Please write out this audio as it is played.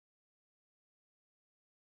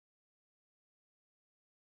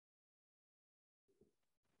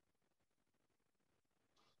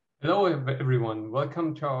Hello, everyone.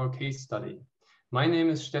 Welcome to our case study. My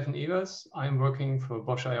name is Steffen. I'm working for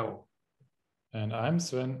Bosch.io. And I'm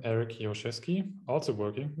Sven, Erik, Jeroschewski, also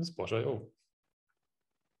working with Bosch.io.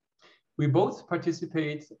 We both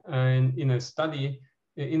participate in a study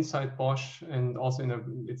inside Bosch, and also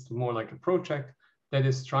it's more like a project that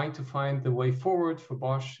is trying to find the way forward for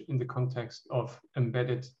Bosch in the context of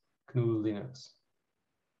embedded GNU Linux.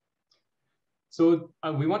 So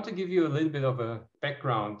we want to give you a little bit of a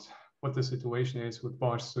background, what the situation is with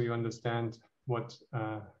Bosch, so you understand what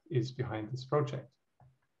is behind this project.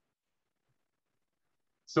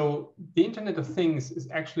 So the Internet of Things is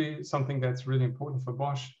actually something that's really important for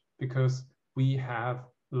Bosch because we have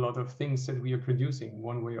a lot of things that we are producing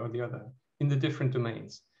one way or the other in the different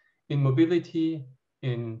domains, in mobility,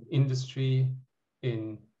 in industry,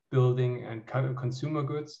 in building and consumer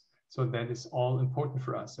goods. So that is all important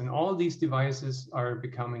for us. And all these devices are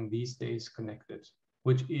becoming these days connected,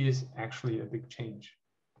 which is actually a big change.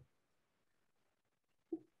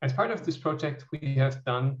 As part of this project, we have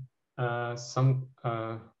done some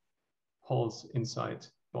holes inside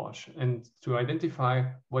Bosch and to identify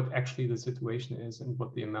what actually the situation is and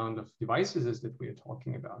what the amount of devices is that we are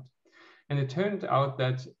talking about. And it turned out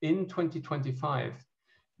that in 2025,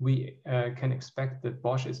 we can expect that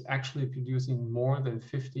Bosch is actually producing more than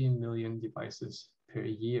 50 million devices per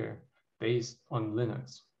year based on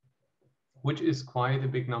Linux, which is quite a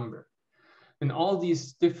big number. And all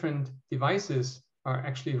these different devices are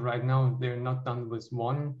actually right now, they're not done with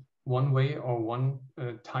one way or one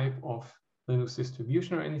type of Linux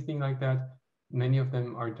distribution or anything like that. Many of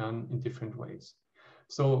them are done in different ways.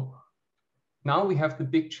 So now we have the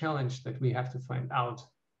big challenge that we have to find out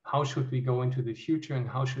how should we go into the future and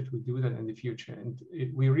how should we do that in the future? And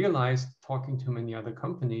we realized, talking to many other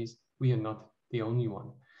companies, we are not the only one.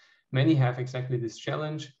 Many have exactly this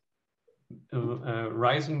challenge, a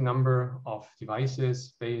rising number of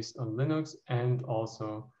devices based on Linux and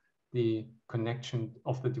also the connection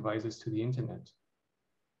of the devices to the internet.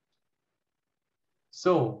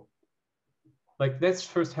 So, let's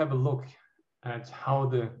first have a look at how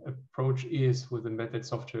the approach is with embedded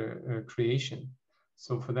software creation.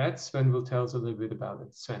 So for that, Sven will tell us a little bit about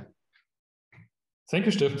it. Sven. Thank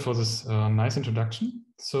you, Steffen, for this nice introduction.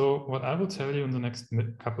 So what I will tell you in the next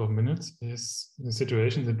couple of minutes is the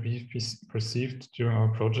situation that we've perceived during our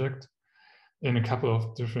project in a couple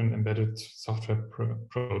of different embedded software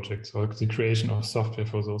projects, or the creation of software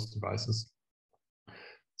for those devices.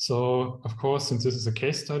 So, of course, since this is a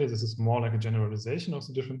case study, this is more like a generalization of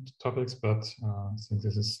the different topics, but I think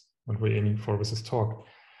this is what we're aiming for with this talk.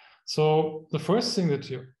 So the first thing that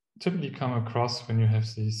you typically come across when you have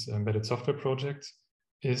these embedded software projects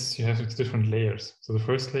is you have these different layers. So the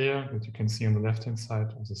first layer that you can see on the left-hand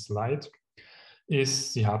side of the slide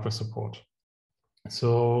is the hardware support.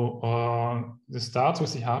 So this starts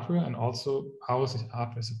with the hardware and also how is the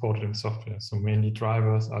hardware supported in software. So mainly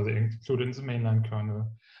drivers, are they included in the mainline kernel?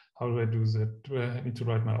 How do I do that? Do I need to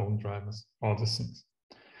write my own drivers? All these things.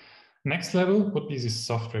 Next level would be the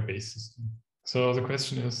software-based system. So the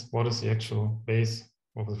question is, what is the actual base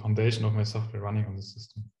or the foundation of my software running on the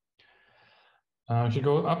system? If you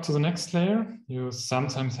go up to the next layer, you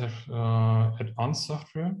sometimes have add-on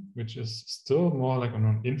software, which is still more like on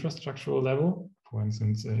an infrastructural level, for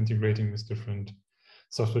instance, integrating with different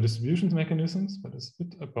software distribution mechanisms, but it's a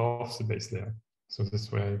bit above the base layer. So this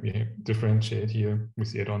is where we differentiate here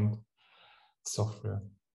with the add-on software.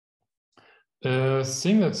 The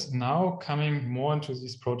thing that's now coming more into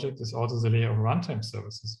this project is also the layer of runtime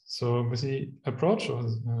services. So with the approach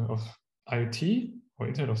of IoT or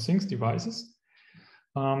Internet of Things devices,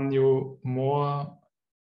 you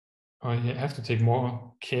have to take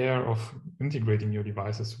more care of integrating your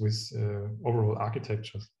devices with overall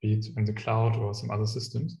architectures, be it in the cloud or some other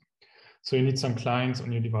systems. So you need some clients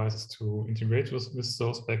on your devices to integrate with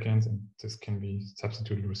those backends, and this can be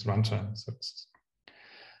substituted with runtime services.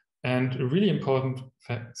 And a really important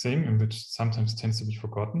thing, and which sometimes tends to be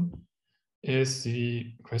forgotten, is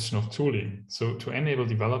the question of tooling. So to enable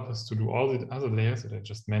developers to do all the other layers that I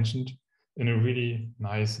just mentioned in a really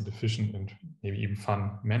nice and efficient and maybe even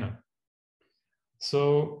fun manner.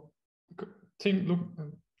 So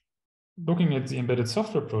looking at the embedded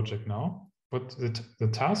software project now, what the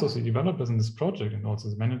task of the developers in this project, and also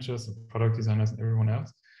the managers, the product designers, and everyone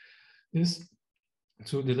else, is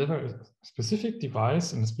to deliver a specific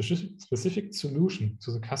device and a specific solution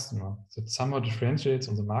to the customer that somehow differentiates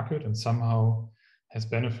on the market and somehow has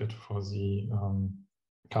benefit for the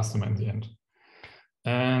customer in the end.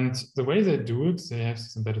 And the way they do it, they have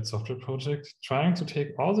this embedded software project trying to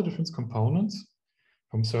take all the different components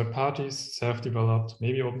from third parties, self-developed,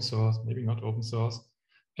 maybe open source, maybe not open source,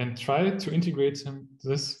 and try to integrate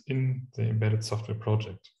this in the embedded software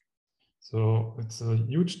project. So it's a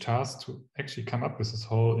huge task to actually come up with this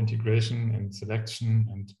whole integration and selection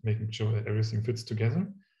and making sure that everything fits together,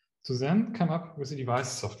 to then come up with the device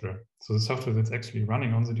software. So the software that's actually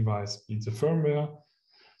running on the device, be it the firmware,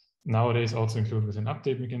 nowadays also included with an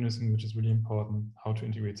update mechanism, which is really important, how to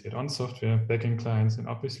integrate the add-on software, backend clients, and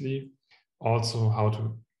obviously also how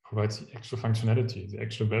to provide the actual functionality, the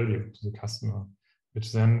actual value to the customer,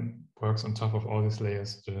 which then works on top of all these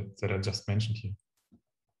layers that I just mentioned here.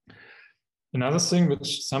 Another thing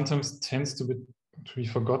which sometimes tends to be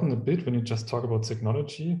forgotten a bit when you just talk about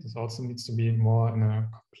technology, this also needs to be more in a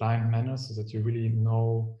compliant manner so that you really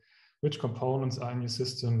know which components are in your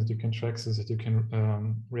system, that you can track this, that you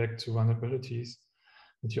can react to vulnerabilities,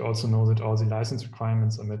 that you also know that all the license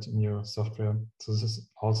requirements are met in your software. So this is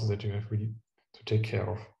also that you have really to take care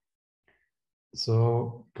of.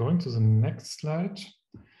 So going to the next slide.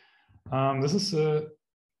 This is a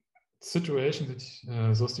situation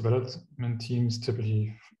that those development teams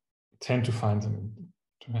typically tend to find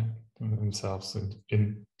themselves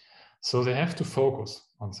in. So they have to focus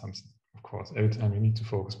on something, of course. Every time you need to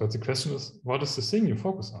focus. But the question is, what is the thing you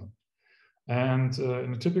focus on? And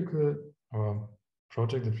in a typical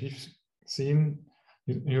project that we've seen,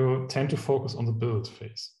 you tend to focus on the build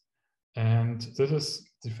phase. And this is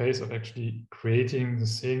the phase of actually creating the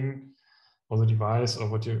thing or the device or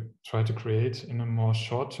what you try to create in a more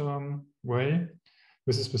short-term way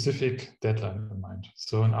with a specific deadline in mind.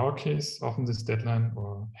 So in our case, often this deadline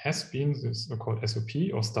has been this so-called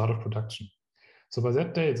SOP or start of production. So by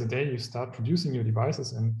that day, the day you start producing your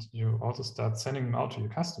devices and you also start sending them out to your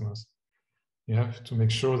customers, you have to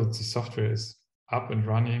make sure that the software is up and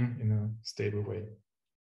running in a stable way.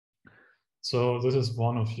 So this is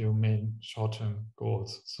one of your main short-term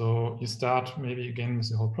goals. So you start maybe again with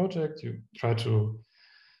the whole project, you try to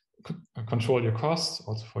control your costs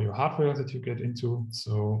also for your hardware that you get into.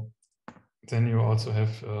 So then you also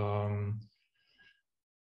have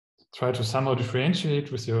try to somehow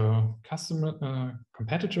differentiate with your customer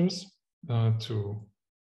competitors to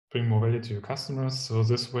bring more value to your customers. So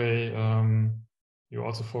this way you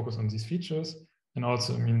also focus on these features. And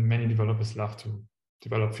also, I mean, many developers love to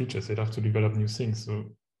develop features. They love to develop new things. So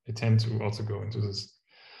they tend to also go into this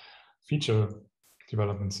feature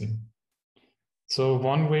development thing. So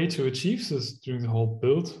one way to achieve this during the whole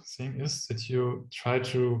build thing is that you try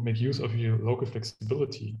to make use of your local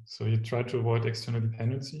flexibility. So you try to avoid external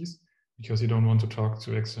dependencies because you don't want to talk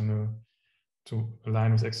to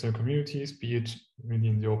align with external communities, be it really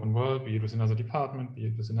in the open world, be it with another department, be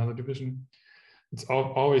it with another division. It's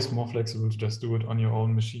always more flexible to just do it on your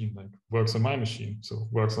own machine, like works on my machine. So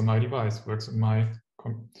works on my device, works on my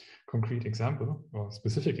concrete example or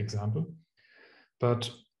specific example.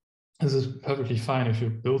 But this is perfectly fine if you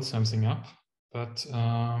build something up, but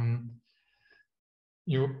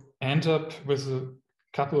you end up with a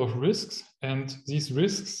couple of risks, and these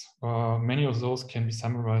risks, many of those can be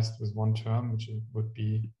summarized with one term, which would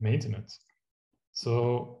be maintenance.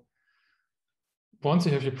 So once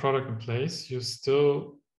you have your product in place, you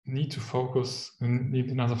still need to focus and need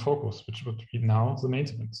another focus, which would be now the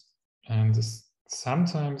maintenance. And this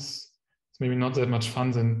sometimes it's maybe not that much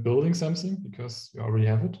fun than building something because you already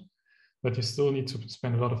have it, but you still need to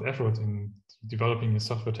spend a lot of effort in developing your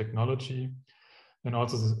software technology and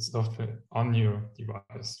also the software on your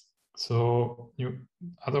device. So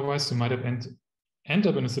otherwise you might have end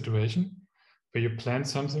up in a situation where you plan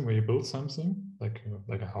something, where you build something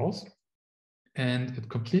like a house, and it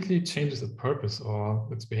completely changes its purpose or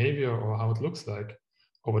its behavior or how it looks like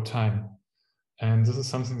over time. And this is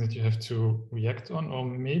something that you have to react on, or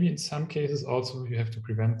maybe in some cases also you have to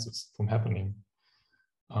prevent this from happening.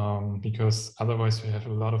 Because otherwise you have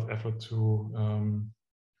a lot of effort to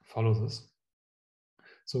follow this.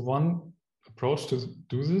 So one approach to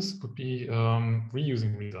do this would be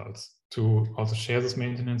reusing results to also share this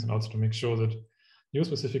maintenance and also to make sure that your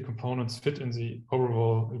specific components fit in the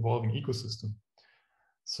overall evolving ecosystem.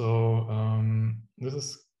 So this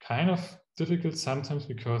is kind of difficult sometimes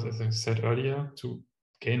because, as I said earlier, to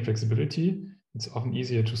gain flexibility, it's often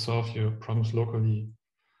easier to solve your problems locally.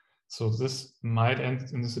 So this might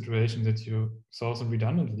end in the situation that you solve them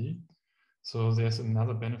redundantly. So there's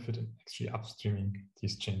another benefit in actually upstreaming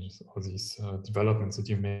these changes or these developments that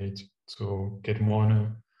you made to get more in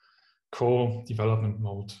a co-development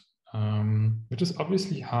mode, which is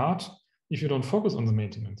obviously hard if you don't focus on the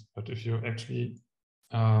maintenance. But if you actually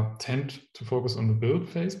tend to focus on the build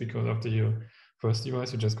phase, because after your first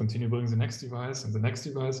device, you just continue building the next device and the next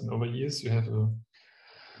device, and over years you have a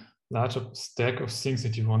larger stack of things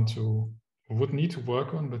that you want to would need to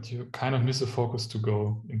work on, but you kind of miss a focus to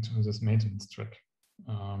go into this maintenance track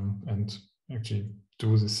and actually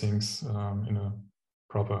do these things in a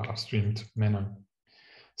proper upstreamed manner.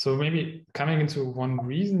 So maybe coming into one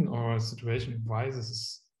reason or a situation why this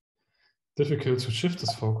is difficult to shift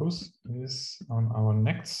this focus is on our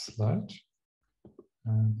next slide.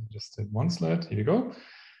 Just did one slide. Here we go.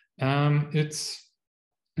 It's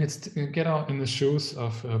get out in the shoes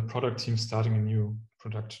of a product team starting a new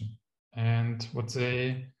production. And what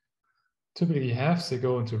they typically have, they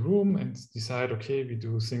go into a room and decide, okay, we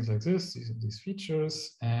do things like this, these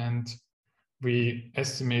features, and we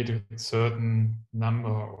estimate a certain number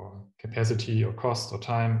or capacity or cost or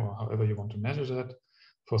time or however you want to measure that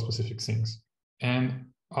for specific things. And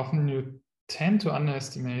often you tend to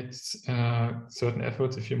underestimate certain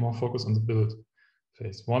efforts if you're more focused on the build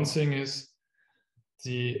phase. One thing is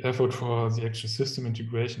the effort for the actual system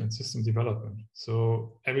integration and system development.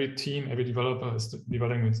 So every team, every developer is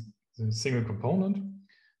developing a single component,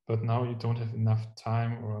 but now you don't have enough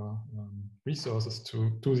time or resources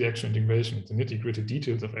to do the actual integration, the nitty-gritty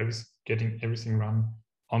details of getting everything run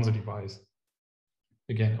on the device.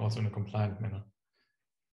 Again, also in a compliant manner.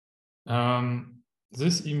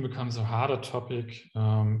 This even becomes a harder topic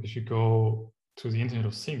if you go to the Internet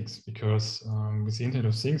of Things, because with the Internet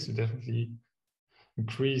of Things, you definitely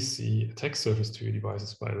increase the attack surface to your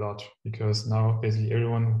devices by a lot, because now basically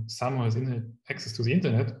everyone who somehow has access to the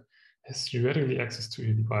internet has theoretically access to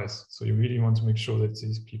your device. So you really want to make sure that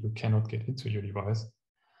these people cannot get into your device,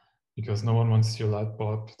 because no one wants your light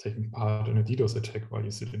bulb taking part in a DDoS attack while you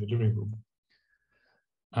sit in the living room.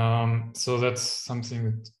 So that's something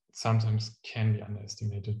that sometimes can be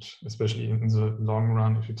underestimated, especially in the long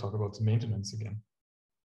run if you talk about the maintenance again.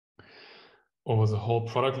 Over the whole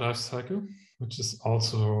product life cycle, which is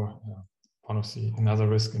also one of another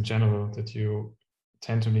risk in general, that you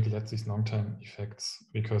tend to neglect these long-term effects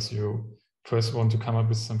because you first want to come up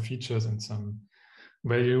with some features and some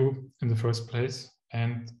value in the first place.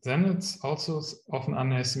 And then it's also often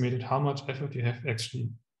underestimated how much effort you have actually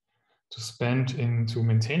to spend into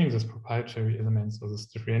maintaining these proprietary elements or these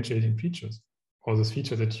differentiating features, or this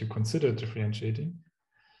feature that you consider differentiating.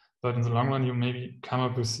 But in the long run, you maybe come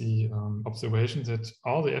up with the observation that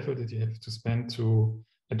all the effort that you have to spend to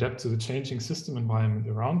adapt to the changing system environment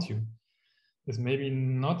around you is maybe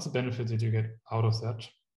not the benefit that you get out of that.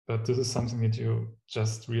 But this is something that you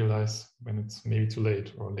just realize when it's maybe too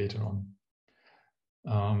late or later on.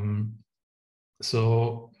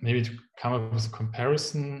 So maybe to come up with a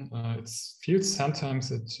comparison, it feels sometimes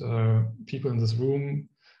that people in this room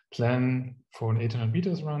plan for an 800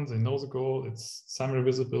 meters run. They know the goal. It's somewhere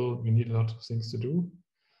visible. We need a lot of things to do,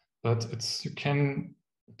 but you can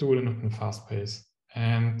do it in a fast pace.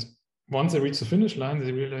 And once they reach the finish line,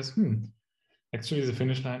 they realize, actually the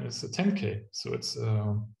finish line is a 10K. So it's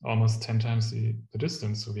almost 10 times the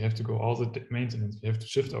distance. So we have to go all the maintenance. We have to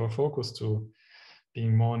shift our focus to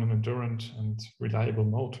being more in an endurance and reliable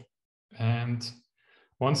mode. And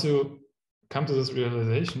once you come to this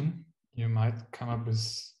realization, you might come up with,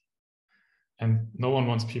 and no one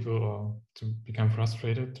wants people to become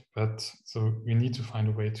frustrated, but so we need to find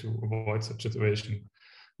a way to avoid such situation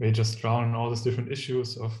where you just drown in all these different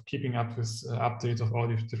issues of keeping up with updates of all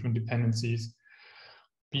these different dependencies,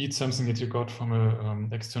 be it something that you got from an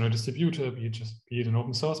external distributor, be it an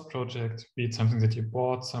open source project, be it something that you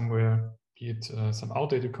bought somewhere, be it some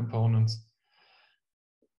outdated components,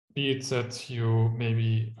 be it that you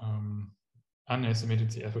maybe underestimated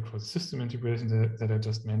the effort for the system integration that I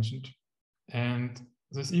just mentioned. And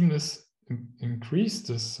this even increased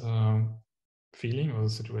this feeling or the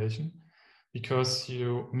situation because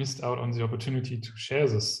you missed out on the opportunity to share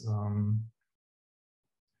this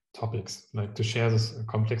topics, like to share this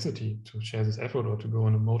complexity, to share this effort, or to go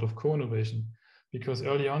in a mode of co-innovation. Because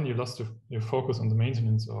early on you lost your focus on the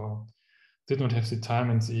maintenance or did not have the time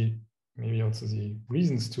and maybe also the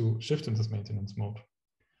reasons to shift into this maintenance mode.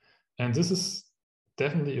 And this is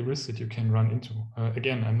definitely a risk that you can run into.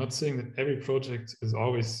 Again, I'm not saying that every project is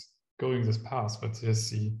always going this path, but there's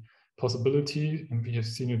the possibility, and we have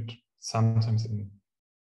seen it sometimes in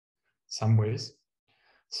some ways.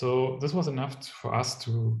 So this was enough for us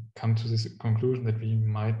to come to this conclusion that we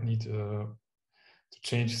might need to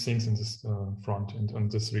change things in this front and on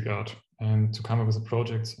this regard, and to come up with a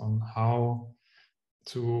project on how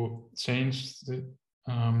to change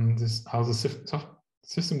how the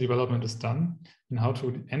system development is done and how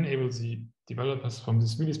to enable the developers from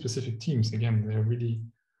these really specific teams. Again, they're really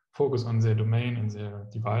focused on their domain and their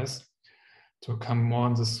device to come more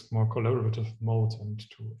in this more collaborative mode and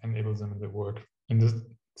to enable them in their work. And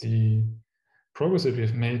the progress that we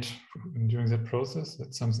have made during that process,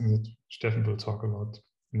 that's something that Steffen will talk about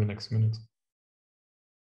in the next minutes.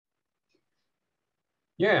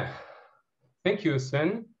 Yeah, thank you,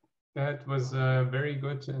 Sven. That was a very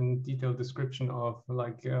good and detailed description of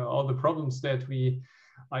like all the problems that we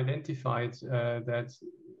identified that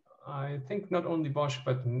I think not only Bosch,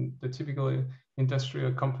 but the typical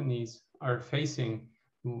industrial companies are facing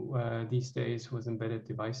these days with embedded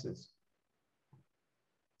devices.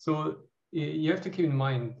 So you have to keep in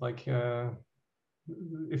mind, like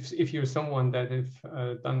if you're someone that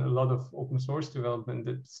have done a lot of open source development,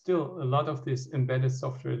 that still a lot of this embedded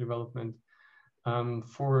software development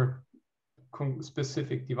for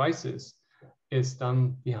specific devices is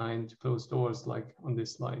done behind closed doors, like on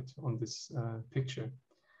this slide, on this picture.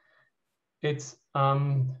 It's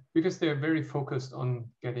because they're very focused on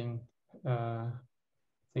getting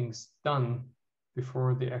things done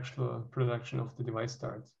before the actual production of the device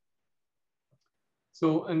starts.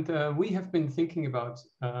 So, and we have been thinking about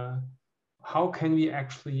how can we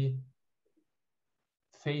actually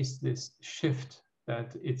face this shift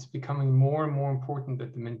that it's becoming more and more important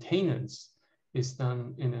that the maintenance is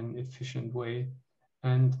done in an efficient way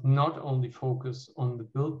and not only focus on the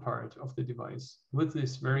build part of the device with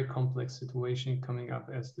this very complex situation coming up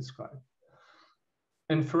as described.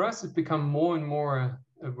 And for us, it's become more and more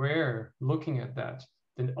aware looking at that,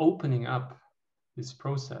 then opening up this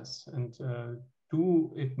process and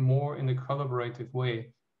do it more in a collaborative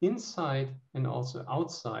way inside and also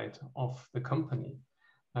outside of the company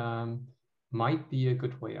might be a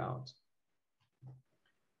good way out.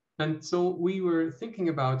 And so we were thinking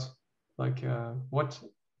about like how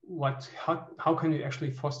can we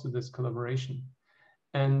actually foster this collaboration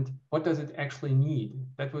and what does it actually need?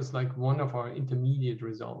 That was like one of our intermediate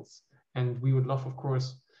results. And we would love, of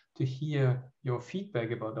course, to hear your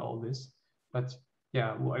feedback about all this. But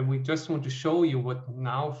yeah, we just want to show you what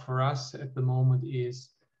now for us at the moment is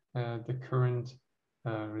the current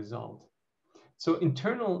result. So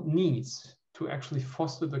internal needs to actually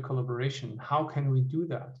foster the collaboration. How can we do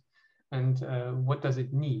that? And what does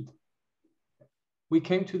it need? We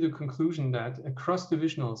came to the conclusion that a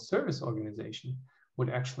cross-divisional service organization would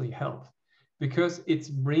actually help because it's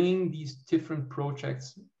bringing these different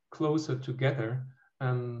projects closer together,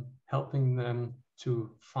 helping them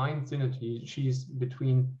to find synergies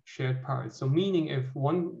between shared parts. So meaning if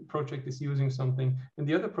one project is using something and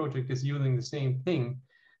the other project is using the same thing,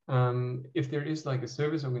 if there is like a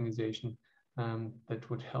service organization that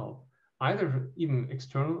would help, either even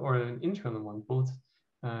external or an internal one, both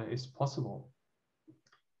is possible.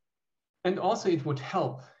 And also it would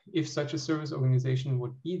help if such a service organization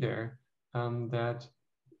would be there, that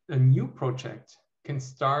a new project can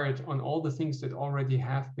start on all the things that already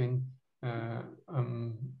have been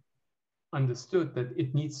understood that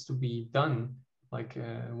it needs to be done, like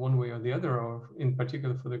one way or the other, or in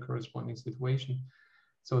particular for the corresponding situation,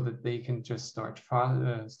 so that they can just start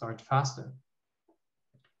faster.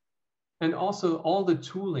 And also all the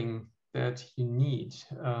tooling that you need,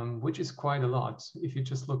 which is quite a lot. If you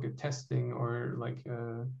just look at testing or like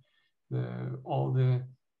all the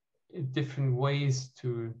different ways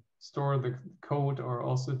to store the code or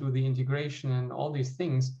also do the integration and all these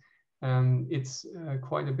things, it's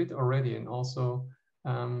quite a bit already. And also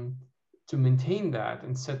to maintain that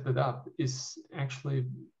and set that up is actually,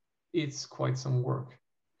 it's quite some work.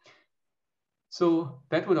 So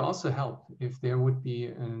that would also help if there would be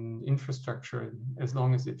an infrastructure as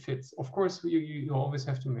long as it fits. Of course, you always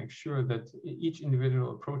have to make sure that each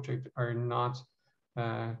individual project are not,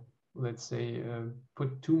 let's say,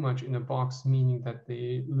 put too much in a box, meaning that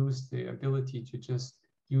they lose the ability to just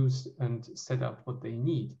use and set up what they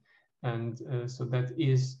need. And so that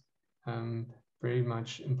is very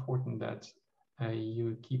much important that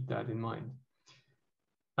you keep that in mind.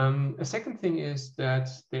 A second thing is that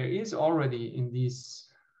there is already in these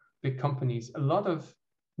big companies a lot of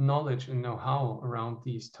knowledge and know-how around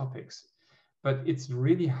these topics, but it's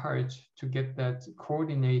really hard to get that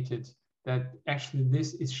coordinated, that actually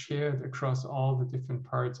this is shared across all the different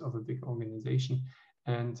parts of a big organization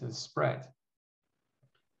and spread.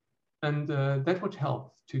 And that would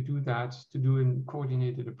help to do that, to do a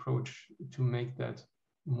coordinated approach to make that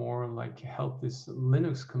more like help this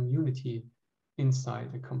Linux community inside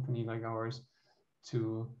a company like ours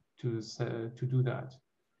to do that.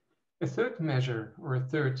 A third measure or a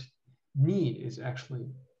third need is actually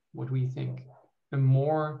what we think, a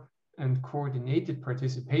more and coordinated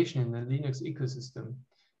participation in the Linux ecosystem.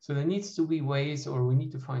 So there needs to be ways, or we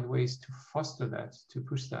need to find ways to foster that, to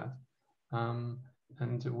push that.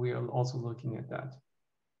 And we are also looking at that.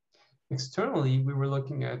 Externally, we were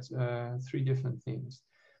looking at 3 different things.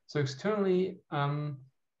 So externally,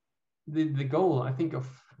 the goal, I think, of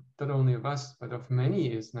not only of us, but of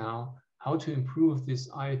many is now how to improve this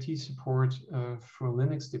IoT support for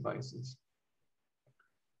Linux devices.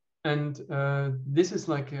 And this is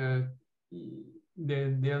like,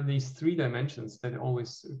 there are these three dimensions that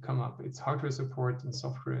always come up. It's hardware support and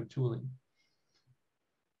software and tooling.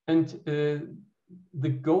 And the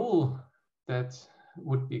goal that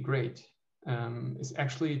would be great is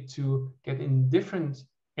actually to get in different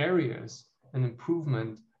areas an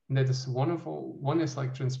improvement. And that is one is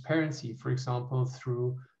like transparency, for example,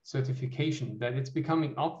 through certification, that it's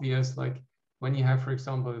becoming obvious, like when you have, for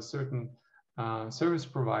example, a certain service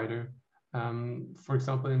provider, for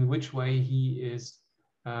example, in which way he is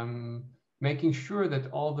making sure that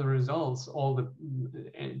all the results, all the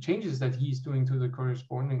changes that he's doing to the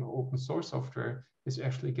corresponding open source software is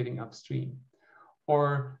actually getting upstream.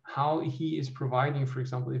 Or how he is providing, for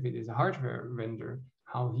example, if it is a hardware vendor,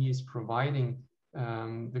 how he is providing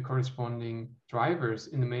the corresponding drivers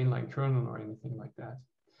in the mainline kernel or anything like that,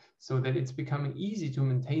 so that it's becoming easy to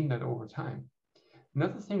maintain that over time.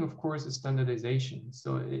 Another thing, of course, is standardization.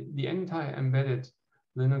 So the entire embedded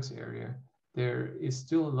Linux area, there is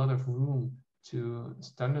still a lot of room to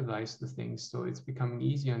standardize the things. So it's becoming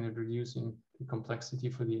easier and reducing the complexity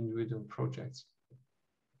for the individual projects.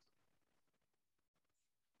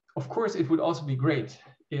 Of course, it would also be great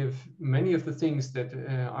if many of the things that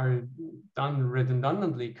are done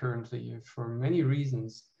redundantly currently for many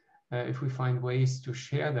reasons, if we find ways to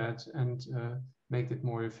share that and make it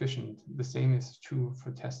more efficient. The same is true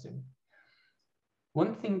for testing.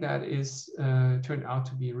 One thing that is turned out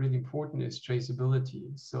to be really important is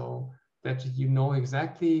traceability. So that you know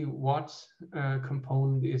exactly what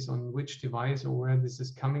component is on which device or where this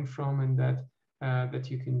is coming from, and that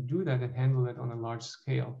you can do that and handle it on a large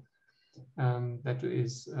scale. That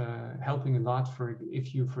is helping a lot for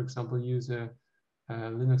if you, for example, use a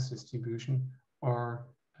Linux distribution, or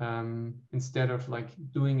instead of like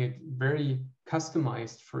doing it very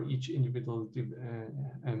customized for each individual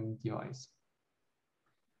device.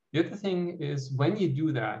 The other thing is, when you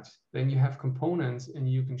do that, then you have components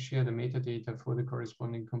and you can share the metadata for the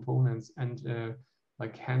corresponding components and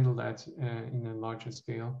like handle that in a larger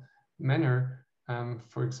scale manner,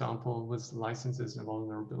 for example, with licenses and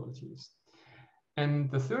vulnerabilities.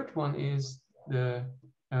 And the third one is the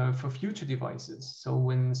for future devices. So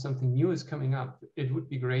when something new is coming up, it would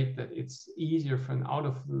be great that it's easier for an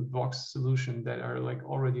out-of-the-box solution that are like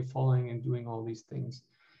already following and doing all these things.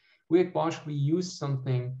 We at Bosch, we used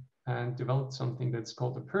something and developed something that's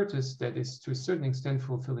called Apertus that is to a certain extent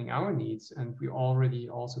fulfilling our needs. And we already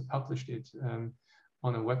also published it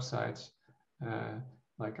on a website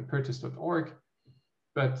like apertus.org.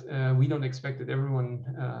 But we don't expect that everyone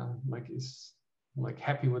is like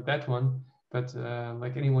happy with that one. But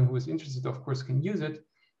like anyone who is interested, of course, can use it.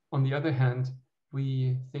 On the other hand,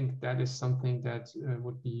 we think that is something that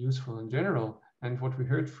would be useful in general. And what we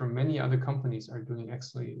heard from many other companies are doing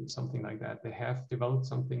actually something like that. They have developed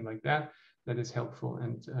something like that that is helpful,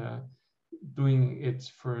 and doing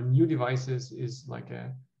it for new devices is like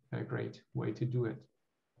a great way to do it.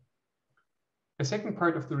 A second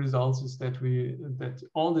part of the results is that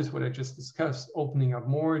all this, what I just discussed, opening up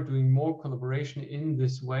more, doing more collaboration in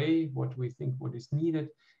this way, what we think what is needed,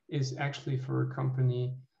 is actually for a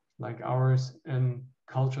company like ours and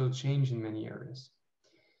cultural change in many areas.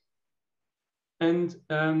 And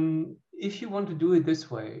if you want to do it this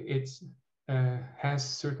way, it has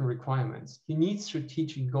certain requirements. You need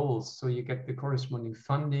strategic goals, so you get the corresponding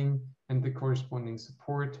funding and the corresponding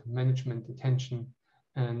support, management, attention,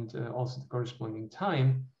 and also the corresponding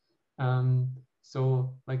time.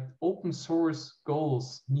 So like open source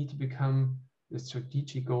goals need to become the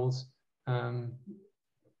strategic goals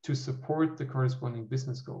to support the corresponding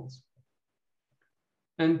business goals.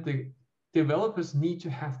 And the developers need to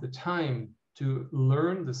have the time to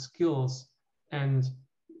learn the skills and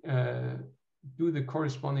do the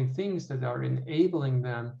corresponding things that are enabling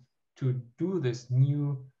them to do this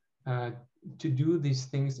new, to do these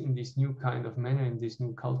things in this new kind of manner, in this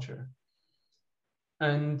new culture.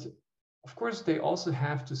 And of course, they also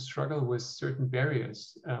have to struggle with certain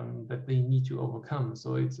barriers that they need to overcome.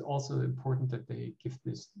 So it's also important that they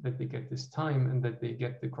get this time and that they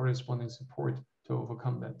get the corresponding support to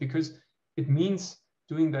overcome that, because it means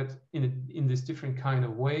doing that in this different kind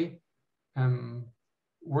of way,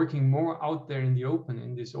 working more out there in the open,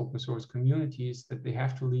 in these open source communities, that they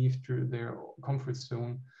have to leave through their comfort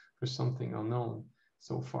zone for something unknown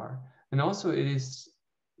so far. And also it is,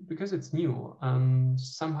 because it's new,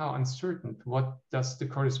 somehow uncertain. What does the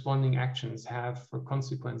corresponding actions have for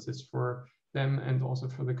consequences for them and also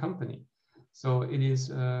for the company? So it is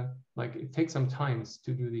like it takes some time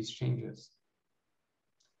to do these changes.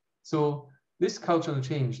 So this cultural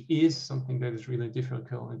change is something that is really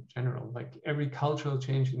difficult in general. Like every cultural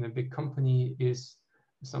change in a big company is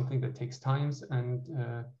something that takes time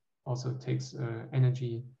and also takes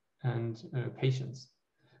energy and patience.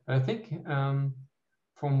 But I think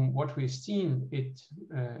from what we've seen, it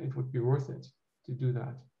would be worth it to do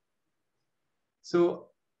that. So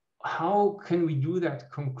how can we do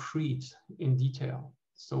that concrete in detail?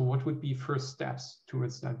 So what would be first steps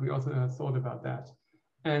towards that? We also thought about that.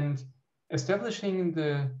 And establishing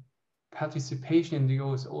the participation in the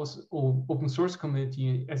open source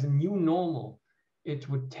community as a new normal, it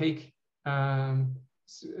would take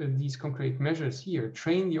these concrete measures here: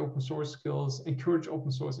 train the open source skills, encourage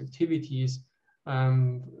open source activities,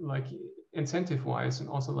 like incentive-wise, and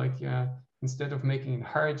also like instead of making it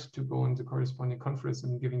hard to go into corresponding conference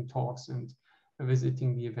and giving talks and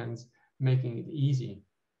visiting the events, making it easy.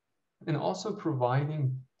 And also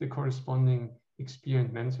providing the corresponding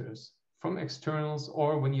experienced mentors from externals,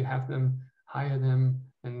 or when you have them, hire them,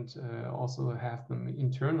 and also have them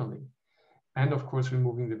internally. And of course,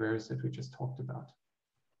 removing the barriers that we just talked about.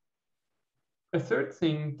 A third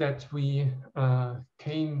thing that we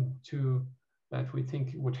came to that we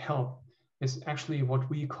think would help is actually what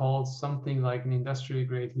we call something like an industrial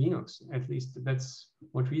grade Linux. At least that's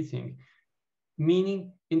what we think.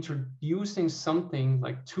 Meaning introducing something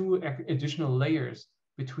like 2 additional layers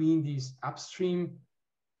between these upstream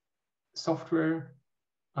software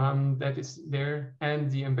that is there and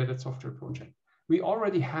the embedded software project. We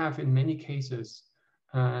already have in many cases,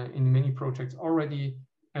 in many projects already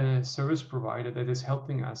a service provider that is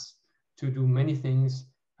helping us to do many things,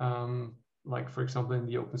 like for example in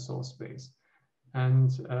the open source space.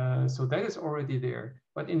 And so that is already there.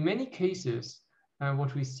 But in many cases,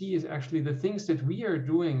 what we see is actually the things that we are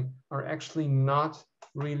doing are actually not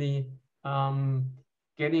really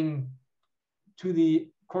getting to the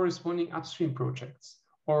corresponding upstream projects,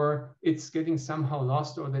 or it's getting somehow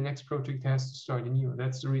lost, or the next project has to start anew.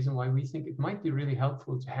 That's the reason why we think it might be really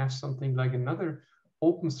helpful to have something like another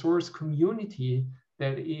open source community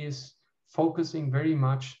that is focusing very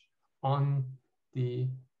much on the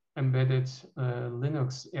embedded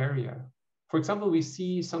Linux area. For example, we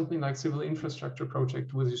see something like Civil Infrastructure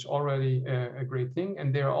Project, which is already a great thing.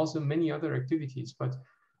 And there are also many other activities, but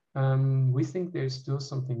we think there's still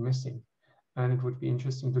something missing. And it would be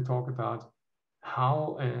interesting to talk about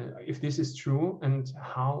how, if this is true, and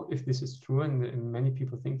how, if this is true, and many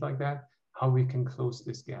people think like that, how we can close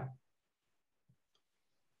this gap.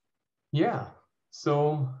 Yeah,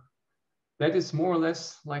 so that is more or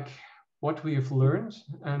less like what we have learned.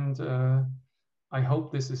 And I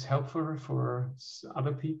hope this is helpful for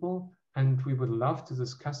other people. And we would love to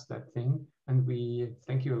discuss that thing. And we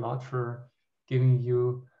thank you a lot for giving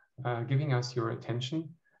us your attention.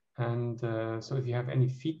 And so if you have any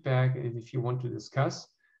feedback, and if you want to discuss,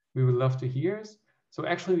 we would love to hear it. So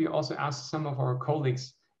actually, we also asked some of our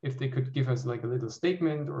colleagues if they could give us like a little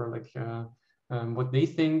statement, or like what they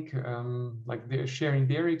think, like they're sharing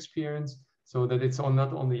their experience, so that it's all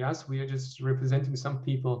not only us, we are just representing some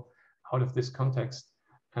people out of this context.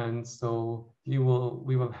 And so we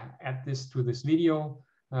will add this to this video,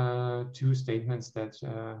 2 statements that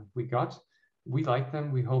we got. We like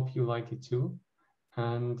them, we hope you like it too.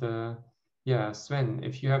 And yeah, Sven,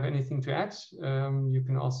 if you have anything to add, you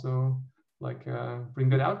can also like bring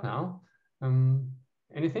that out now.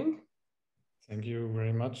 Anything? Thank you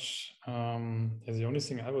very much. The only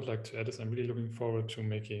thing I would like to add is I'm really looking forward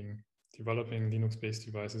to developing Linux-based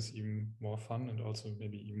devices even more fun and also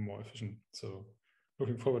maybe even more efficient. So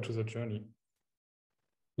looking forward to the journey.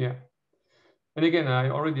 Yeah. And again, I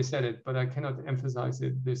already said it, but I cannot emphasize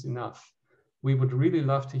this enough. We would really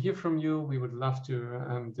love to hear from you. We would love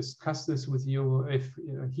to discuss this with you. If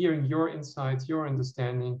hearing your insights, your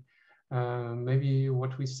understanding, maybe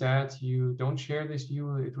what we said, you don't share this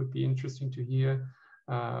view, it would be interesting to hear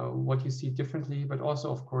what you see differently. But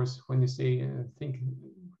also, of course, when you say, think,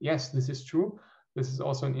 yes, this is true, this is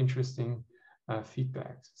also an interesting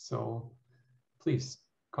feedback. So please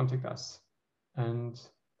contact us and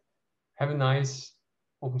have a nice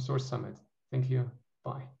Open Source Summit. Thank you.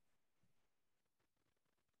 Bye.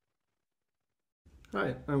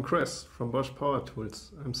 Hi, I'm Chris from Bosch Power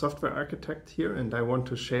Tools. I'm software architect here, and I want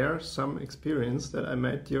to share some experience that I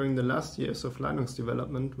made during the last years of Linux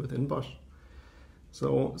development within Bosch.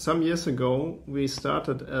 So some years ago, we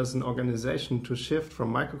started as an organization to shift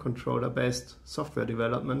from microcontroller-based software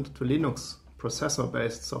development to Linux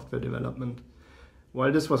processor-based software development.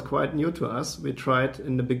 While this was quite new to us, we tried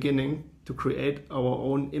in the beginning to create our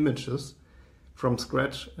own images from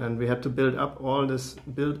scratch, and we had to build up all this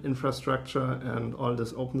build infrastructure and all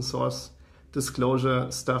this open source disclosure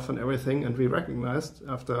stuff and everything. And we recognized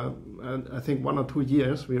after, I think 1 or 2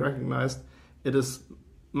 years, we recognized it is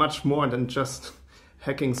much more than just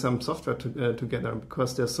hacking some software together,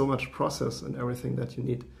 because there's so much process and everything that you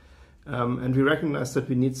need. And we recognized that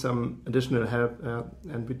we need some additional help,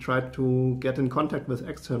 and we tried to get in contact with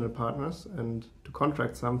external partners and to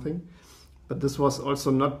contract something. But this was also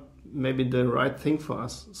not maybe the right thing for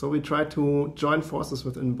us. So we tried to join forces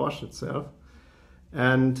within Bosch itself.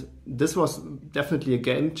 And this was definitely a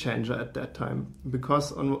game changer at that time,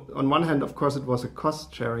 because on one hand, of course, it was a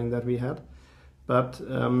cost sharing that we had. But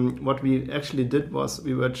what we actually did was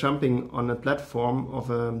we were jumping on a platform of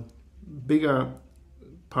a bigger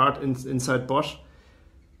part inside Bosch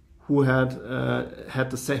who had had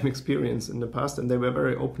the same experience in the past, and they were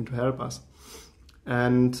very open to help us.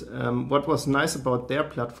 And what was nice about their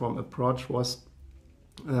platform approach was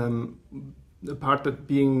the part that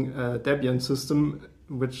being a Debian system,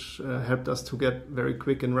 which helped us to get very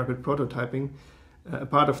quick and rapid prototyping. A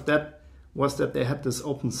part of that was that they had this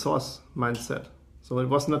open source mindset. So it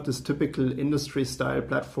was not this typical industry style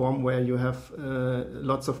platform where you have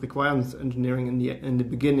lots of requirements engineering in the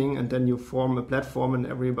beginning, and then you form a platform and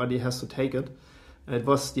everybody has to take it. It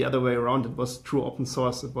was the other way around. It was true open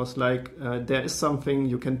source. It was like there is something,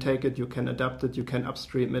 you can take it, you can adapt it, you can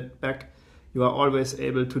upstream it back. You are always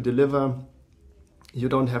able to deliver. You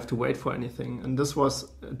don't have to wait for anything. And this was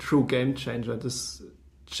a true game changer, this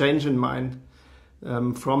change in mind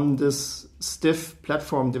from this stiff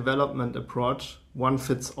platform development approach, one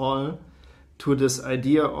fits all, to this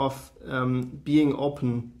idea of being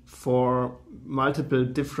open for multiple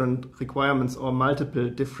different requirements or multiple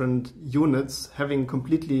different units, having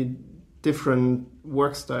completely different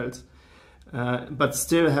work styles, but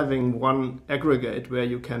still having one aggregate where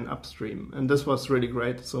you can upstream. And this was really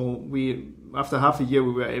great. So after half a year,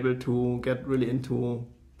 we were able to get really into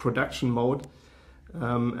production mode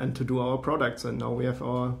and to do our products. And now we have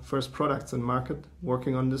our first products in market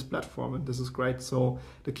working on this platform, and this is great. So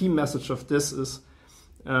the key message of this is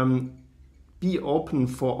be open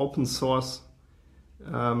for open source,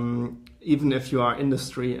 even if you are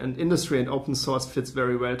industry. And industry and open source fits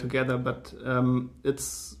very well together, but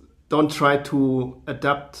don't try to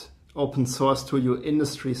adapt open source to your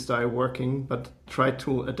industry style working, but try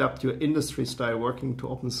to adapt your industry style working to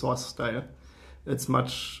open source style. It's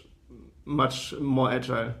much more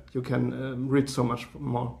agile. You can reach so much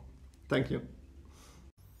more. Thank you.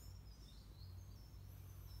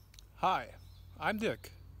 Hi, I'm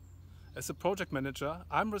Dirk. As a project manager,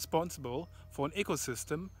 I'm responsible for an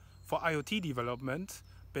ecosystem for IoT development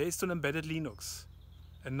based on embedded Linux.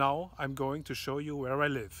 And now I'm going to show you where I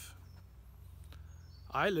live.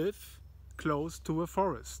 I live close to a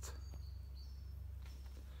forest.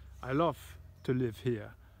 I love to live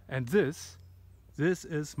here. And this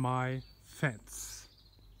is my fence.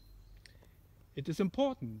 It is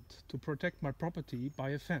important to protect my property by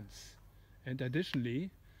a fence. And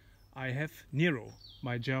additionally, I have Nero,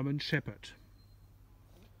 my German Shepherd.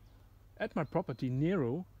 At my property,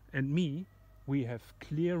 Nero and me, we have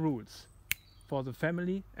clear rules for the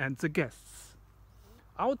family and the guests.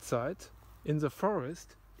 Outside, in the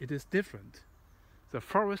forest, it is different. The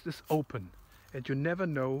forest is open and you never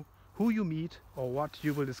know who you meet or what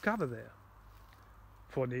you will discover there.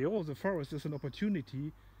 For Nero, the forest is an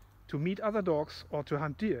opportunity to meet other dogs or to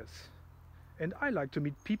hunt deers. And I like to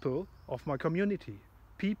meet people of my community,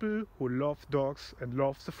 people who love dogs and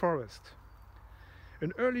love the forest.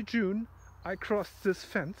 In early June, I crossed this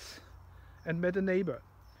fence and met a neighbor.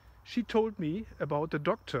 She told me about a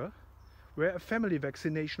doctor where a family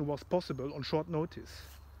vaccination was possible on short notice.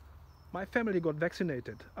 My family got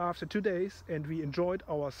vaccinated after 2 days and we enjoyed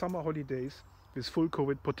our summer holidays with full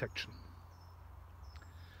COVID protection.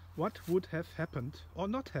 What would have happened or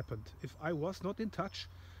not happened if I was not in touch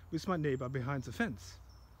with my neighbor behind the fence?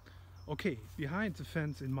 Okay, behind the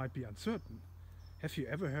fence it might be uncertain. Have you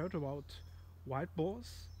ever heard about wild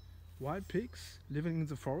boars, wild pigs living in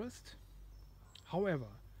the forest? However,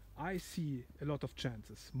 I see a lot of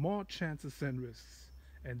chances, more chances than risks.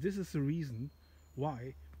 And this is the reason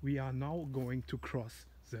why we are now going to cross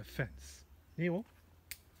the fence. Neo,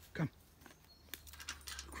 come,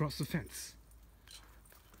 cross the fence.